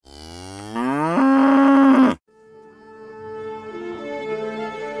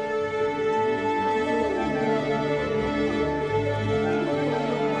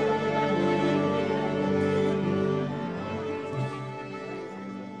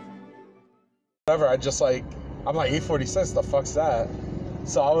whatever. I'm like 8:46. The fuck's that?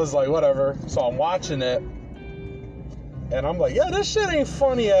 So I was like, whatever. So I'm watching it, and I'm like, yeah, this shit ain't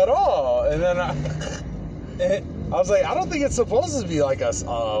funny at all. And then I was like, I don't think it's supposed to be like a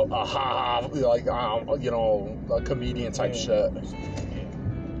ha, like a comedian type shit.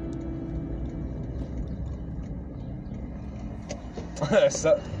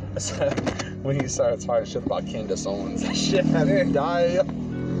 So, when he started talking shit about Candace Owens, that shit had me die.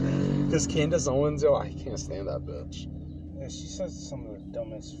 Because Candace Owens, yo, I can't stand that bitch. Yeah, she says some of the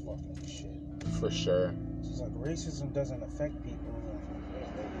dumbest fucking shit. For sure. She's like, racism doesn't affect people.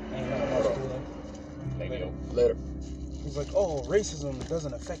 Ain't nothing else to it. Later. He's like, oh, racism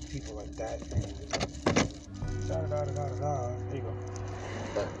doesn't affect people like that. And da-da-da-da-da-da. There you go.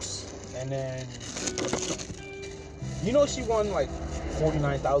 Thanks. And then, you know, she won like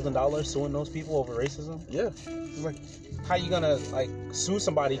 $49,000 suing those people over racism. Yeah. It's like, how you gonna like sue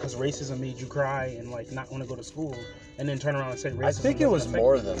somebody because racism made you cry and like not want to go to school, and then turn around and say racism? I think it was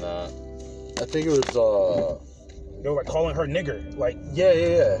more than that. I think it was they were like calling her nigger. Like,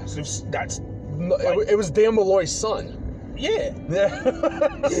 yeah. So that's no, it was Dan Malloy's son. Yeah.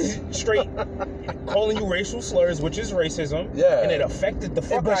 Straight calling you racial slurs, which is racism. Yeah. And it affected the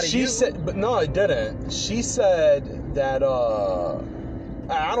fuck out of you. But no, it didn't. She said that,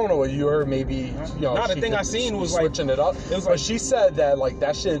 I don't know what you heard, maybe, the thing I seen was switching it up. It was but she said that, like,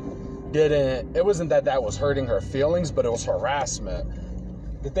 that shit it wasn't that was hurting her feelings, but it was harassment.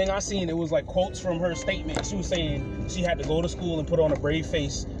 The thing I seen, it was like quotes from her statement. She was saying she had to go to school and put on a brave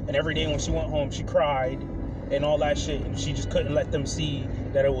face, and every day when she went home, she cried and all that shit, and she just couldn't let them see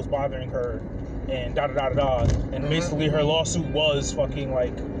that it was bothering her, and da-da-da-da-da. And basically her lawsuit was fucking,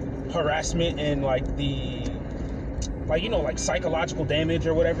 like, harassment and, like, the, like, like psychological damage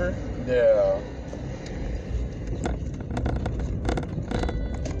or whatever. Yeah.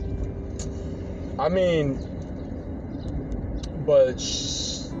 I mean,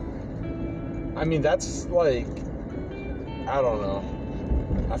 that's like, I don't know.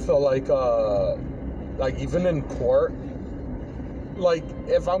 I feel like even in court, like,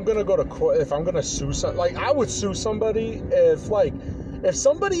 if I'm gonna go to court, if I'm gonna sue like, I would sue somebody if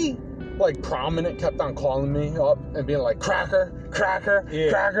somebody, like, prominent kept on calling me up and being like, cracker,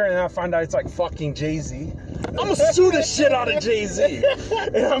 and I find out it's like fucking Jay-Z, I'm gonna sue the shit out of Jay-Z.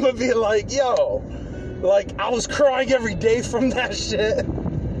 And I'm gonna be like, yo, like, I was crying every day from that shit.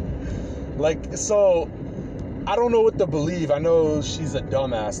 Like, so I don't know what to believe. I know she's a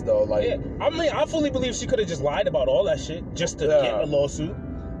dumbass, though. Like, yeah. I mean, I fully believe she could have just lied about all that shit just to get a lawsuit.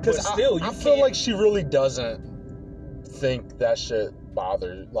 Because I feel like she really doesn't think that shit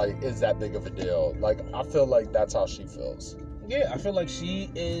is that big of a deal. Like, I feel like that's how she feels. Yeah, I feel like she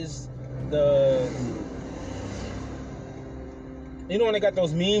is when they got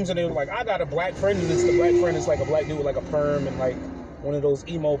those memes and they were like, I got a black friend, and the black friend is like a black dude with like a perm and like one of those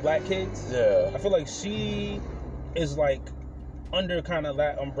emo black kids. Yeah. I feel like she is like under kind of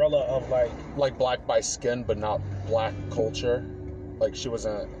that umbrella of like black by skin but not black culture. Like, she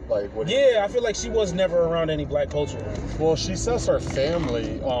wasn't like, what? Yeah, I feel like she was never around any black culture. Well, she says her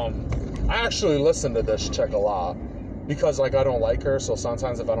family. I actually listen to this chick a lot because, like, I don't like her. So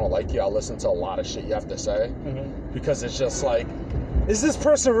sometimes if I don't like you, I'll listen to a lot of shit you have to say because it's just like, is this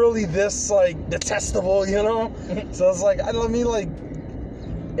person really this, like, detestable? So it's like, I mean, like,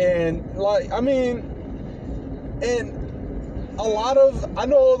 and like, I mean, and a lot of, I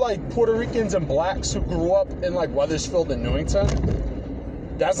know, like, Puerto Ricans and blacks who grew up in, like, Wethersfield and Newington.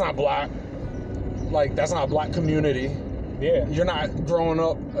 That's not black. Like, that's not a black community. Yeah. You're not growing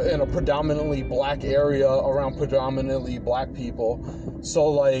up in a predominantly black area around predominantly black people. So,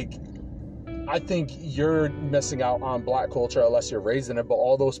 like, I think you're missing out on black culture unless you're raised in it. But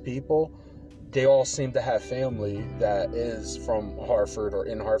all those people, they all seem to have family that is from Hartford or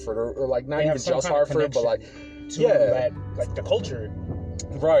in Hartford or like, not even just Hartford, but like, that, like, the culture.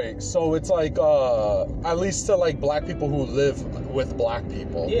 Right. So it's like, at least to, like, black people who live with black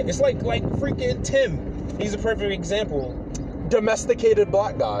people. Yeah, it's like freaking Tim. He's a perfect example. Domesticated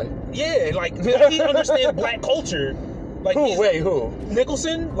black guy. Yeah, like, he understands black culture. Like, who? Wait, who?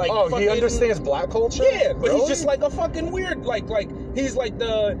 Nicholson? Like, oh, he understands black culture? Yeah, but really? he's just like a fucking weird, like he's like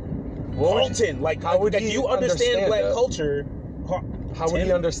the Carlton. Like, how would you understand black culture? How would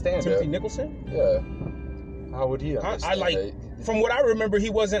he understand Timothy it? Nicholson? Yeah. How would he understand I like it? From what I remember, he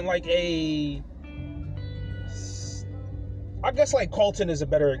wasn't like a. I guess like Carlton is a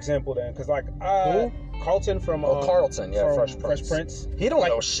better example then, because like who? Carlton from Carlton, yeah, from Fresh Prince. He don't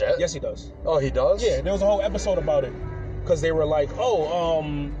know shit. Yes, he does. Oh, he does? Yeah, there was a whole episode about it, because they were like,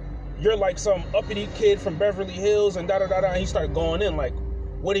 you're like some uppity kid from Beverly Hills and da da da da. And he started going in like,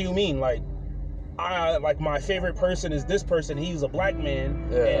 what do you mean? Like, like my favorite person is this person. He's a black man,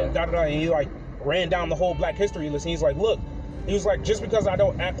 Yeah. and da da da. And he like ran down the whole Black History list. And he's like, look, he was like, just because I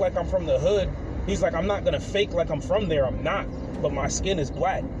don't act like I'm from the hood, he's like, I'm not gonna fake like I'm from there. I'm not, but my skin is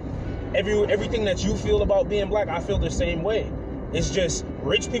black. Everything that you feel about being black, I feel the same way. It's just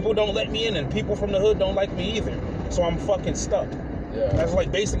rich people don't let me in, and people from the hood don't like me either. So I'm fucking stuck. Yeah. That's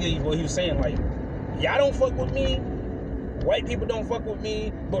like basically what he was saying. Like, y'all don't fuck with me. White people don't fuck with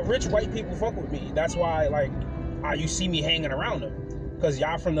me, but rich white people fuck with me. That's why, like, you see me hanging around them. Because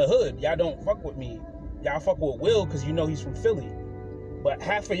y'all from the hood, y'all don't fuck with me. Y'all fuck with Will because you know he's from Philly. But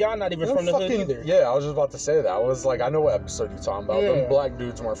half of y'all not even from the hood either. Yeah, I was just about to say that. I was like, I know what episode you're talking about. Yeah. Them black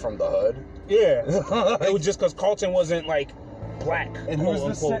dudes weren't from the hood. Yeah. It was just because Carlton wasn't, like, black. And who's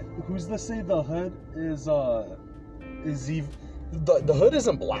to say the hood is even... The hood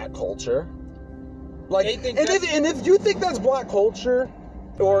isn't black culture. Like, They think and if you think that's black culture,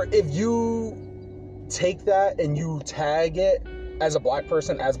 or if you take that and you tag it as a black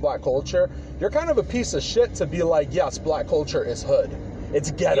person as black culture, you're kind of a piece of shit to be like, yes, black culture is hood. It's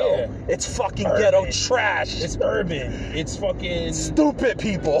ghetto. Yeah. It's fucking Urban. ghetto trash. It's urban. It's fucking... Stupid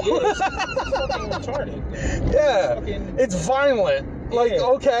people. Yeah, it's fucking retarded. Yeah. Fucking... It's violent. Like, Yeah.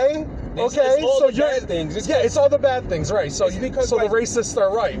 okay. It's Okay. all So the you're bad things. it's all the bad things, right? So It's because, so like, the racists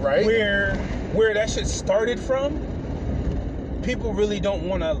are right? Where that shit started from, people really don't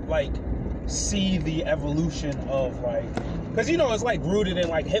want to, like, see the evolution of, like, because, you know, it's like rooted in,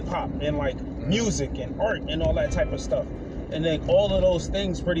 like, hip-hop and, like, music and art and all that type of stuff. And then all of those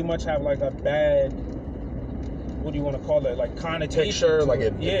things pretty much have, like, a bad, what do you want to call it, like, connotation Picture, to like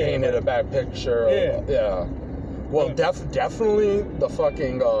it painted a bad picture. Yeah. Well, Yeah. definitely the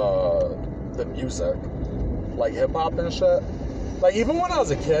fucking the music, like hip hop and shit. Like, even when I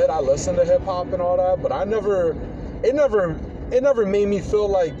was a kid, I listened to hip hop and all that, but it never made me feel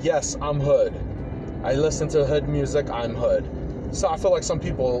like, yes, I'm hood. I listen to hood music, I'm hood. So I feel like some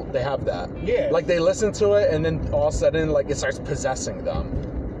people, they have that. Yeah. Like, they listen to it and then all of a sudden, like, it starts possessing them.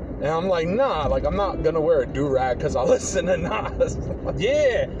 And I'm like, nah, like, I'm not gonna wear a do-rag because I listen to Nas.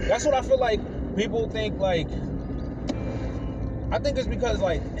 Yeah, that's what I feel like people think, like, I think it's because,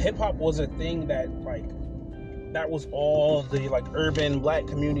 like, hip-hop was a thing that, like, that was all the, like, urban black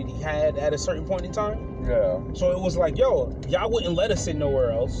community had at a certain point in time. Yeah. So it was like, yo, y'all wouldn't let us in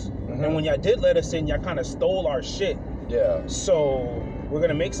nowhere else. Mm-hmm. And when y'all did let us in, y'all kind of stole our shit. Yeah. So we're going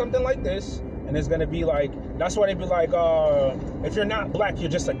to make something like this, and it's going to be like, that's why they be like, if you're not black, you're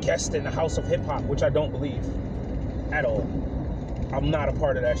just a guest in the house of hip-hop, which I don't believe at all. I'm not a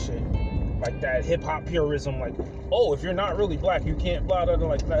part of that shit. Like, that hip-hop purism, like, oh, if you're not really black, you can't blah, blah, blah.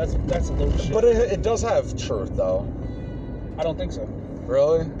 Like, that's a little shit. But it does have truth, though. I don't think so.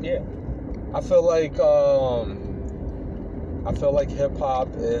 Really? Yeah. I feel like hip-hop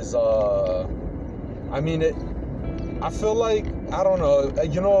is, I feel like, I don't know,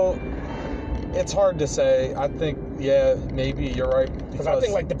 you know, it's hard to say. I think, yeah, maybe you're right. Because I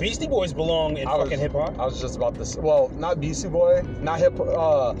think, like, the Beastie Boys belong in fucking hip-hop. I was just about to say, well, not Beastie Boy, not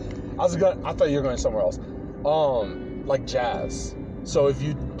hip-hop, I thought you were going somewhere else. Like jazz. So if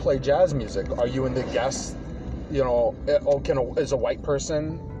you play jazz music, are you in the guest, you know, is a white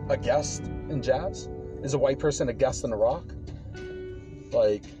person a guest in jazz? Is a white person a guest in the rock?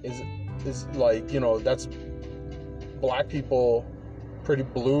 Like, is like, you know, that's black people, pretty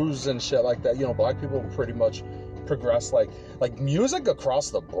blues and shit like that. You know, black people pretty much progress like music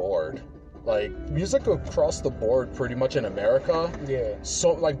across the board. Like, music across the board pretty much in America. Yeah.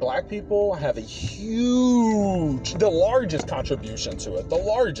 So, like, black people have the largest contribution to it. The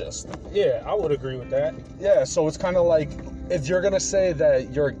largest. Yeah, I would agree with that. Yeah, so it's kind of like, if you're going to say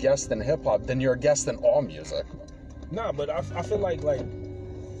that you're a guest in hip-hop, then you're a guest in all music. Nah, but I feel like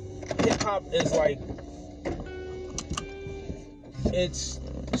hip-hop is, like, it's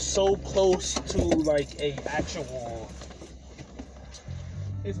so close to, like, a actual...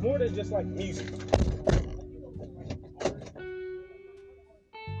 It's more than just, like, music.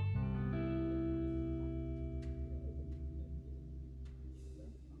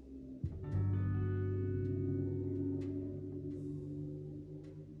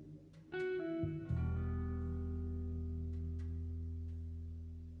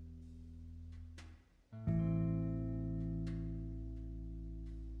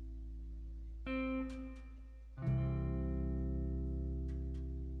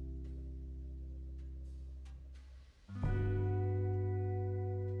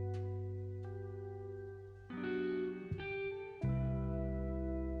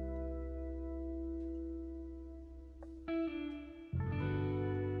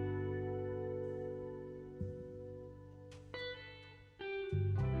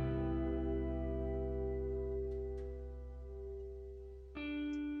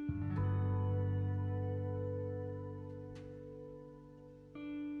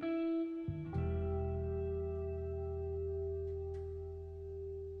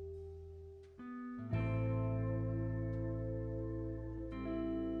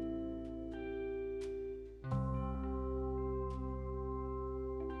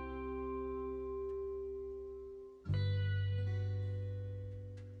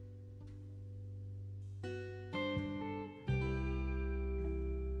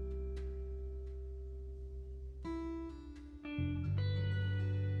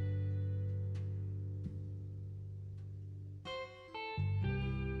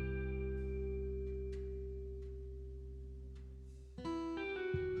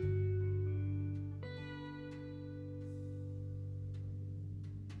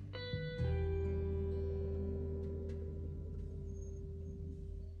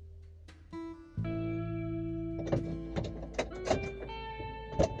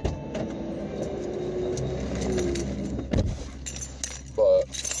 But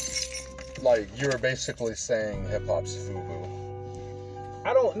like you were basically saying hip hop's FUBU.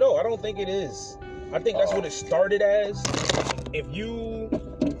 I don't know. I don't think it is. I think that's what it started as. If you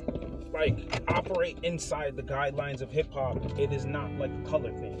like operate inside the guidelines of hip hop, it is not like a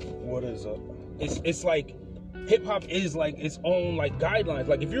color thing. What is it? It's like hip hop is like its own like guidelines.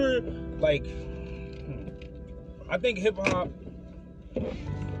 Like if you're like, I think hip hop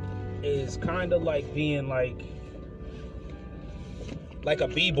is kind of like being like a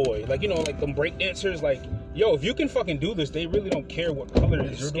b-boy, like, you know, like them break dancers. Like, yo, if you can fucking do this, they really don't care what color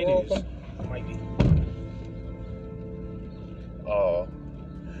your skin is. It might be.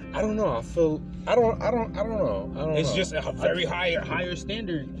 I don't know. I feel I don't know. It's just a very higher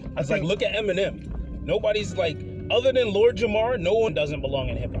standard. It's like, look at Eminem. Nobody's like, other than Lord Jamar, no one doesn't belong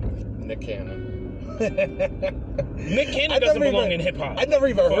in hip hop. Nick Cannon. Nick Cannon doesn't belong in hip hop. I never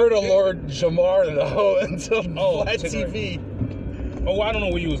even heard of Lord Jamar though until Flat TV. Oh, I don't know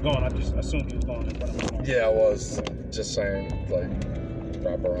where you was going. I just assumed you was going in front of me. Yeah, I was just saying, like,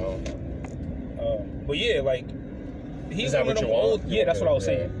 wrap around. But yeah, like, he's that one of what them you old. want? Yeah, that's what I was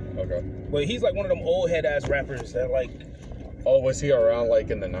Yeah. saying. Okay. But he's like one of them old head ass rappers that like. Oh, was he around like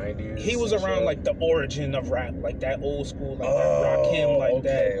in the 90s? He was around like the origin of rap, like that old school, like that Oh, Rakim, like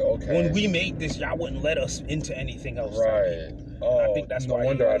that. okay. When we made this, y'all wouldn't let us into anything else. Right. Oh, I think that's no why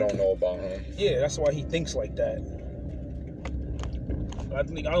wonder I don't know about him. Yeah, that's why he thinks like that. I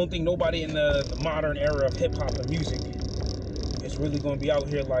don't think nobody in the modern era of hip hop and music is really going to be out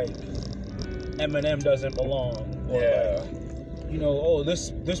here like Eminem doesn't belong. Or Yeah. like, you know, oh,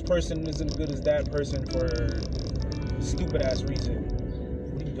 this person isn't as good as that person for stupid ass reason.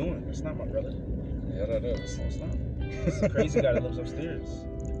 What are you doing? That's not my brother. Yeah, that is. No, it's not. It's the crazy guy that lives upstairs.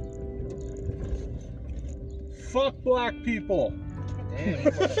 Fuck black people. Damn, you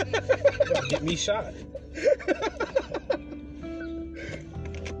about to get me shot.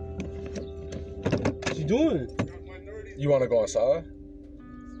 What you doing? You want to go inside?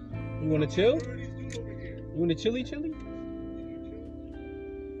 You want to chill? You want to chili?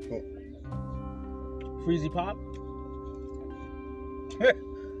 Freezy pop?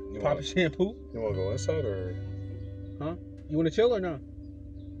 Pop a shampoo? You want to go inside or? Huh? You want to chill or no?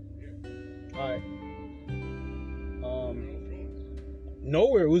 Alright.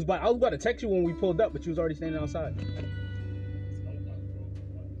 Nowhere. I was about to text you when we pulled up, but you was already standing outside.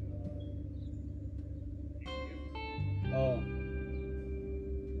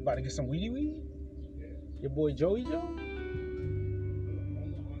 About to get some weedy weed? Your boy Joey Joe?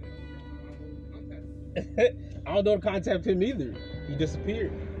 I don't know to contact him either. He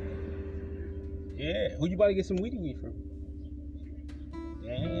disappeared. Yeah. Who you about to get some weedy weed from?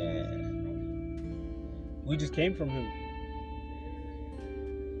 Yeah. We just came from him.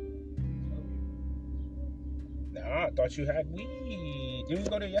 Nah, I thought you had weed. Didn't we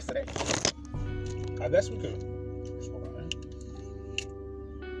go there yesterday? I guess we could.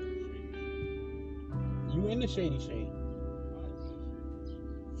 You in the shady shade.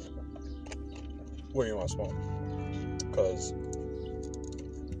 Where you want to smoke? Cause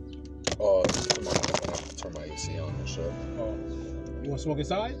I'm gonna have to turn my AC on and shit. Oh, you want to smoke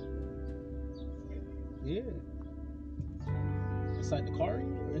inside? Yeah. Inside the car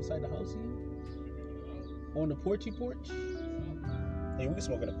or inside the house? On the porchy porch? Hey, we can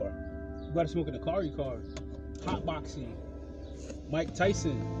smoke in the car. You gotta smoke in the car, your car. Hot boxing. Mike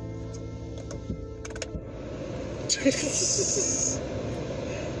Tyson.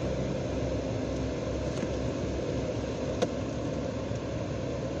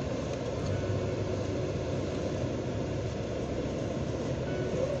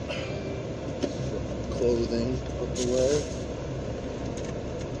 Clothing up the way.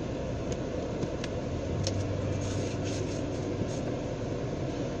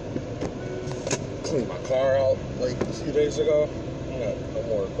 Cleaned my car out like a few days ago. I got no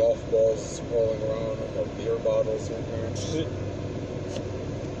more golf balls rolling around, no more beer bottles in here.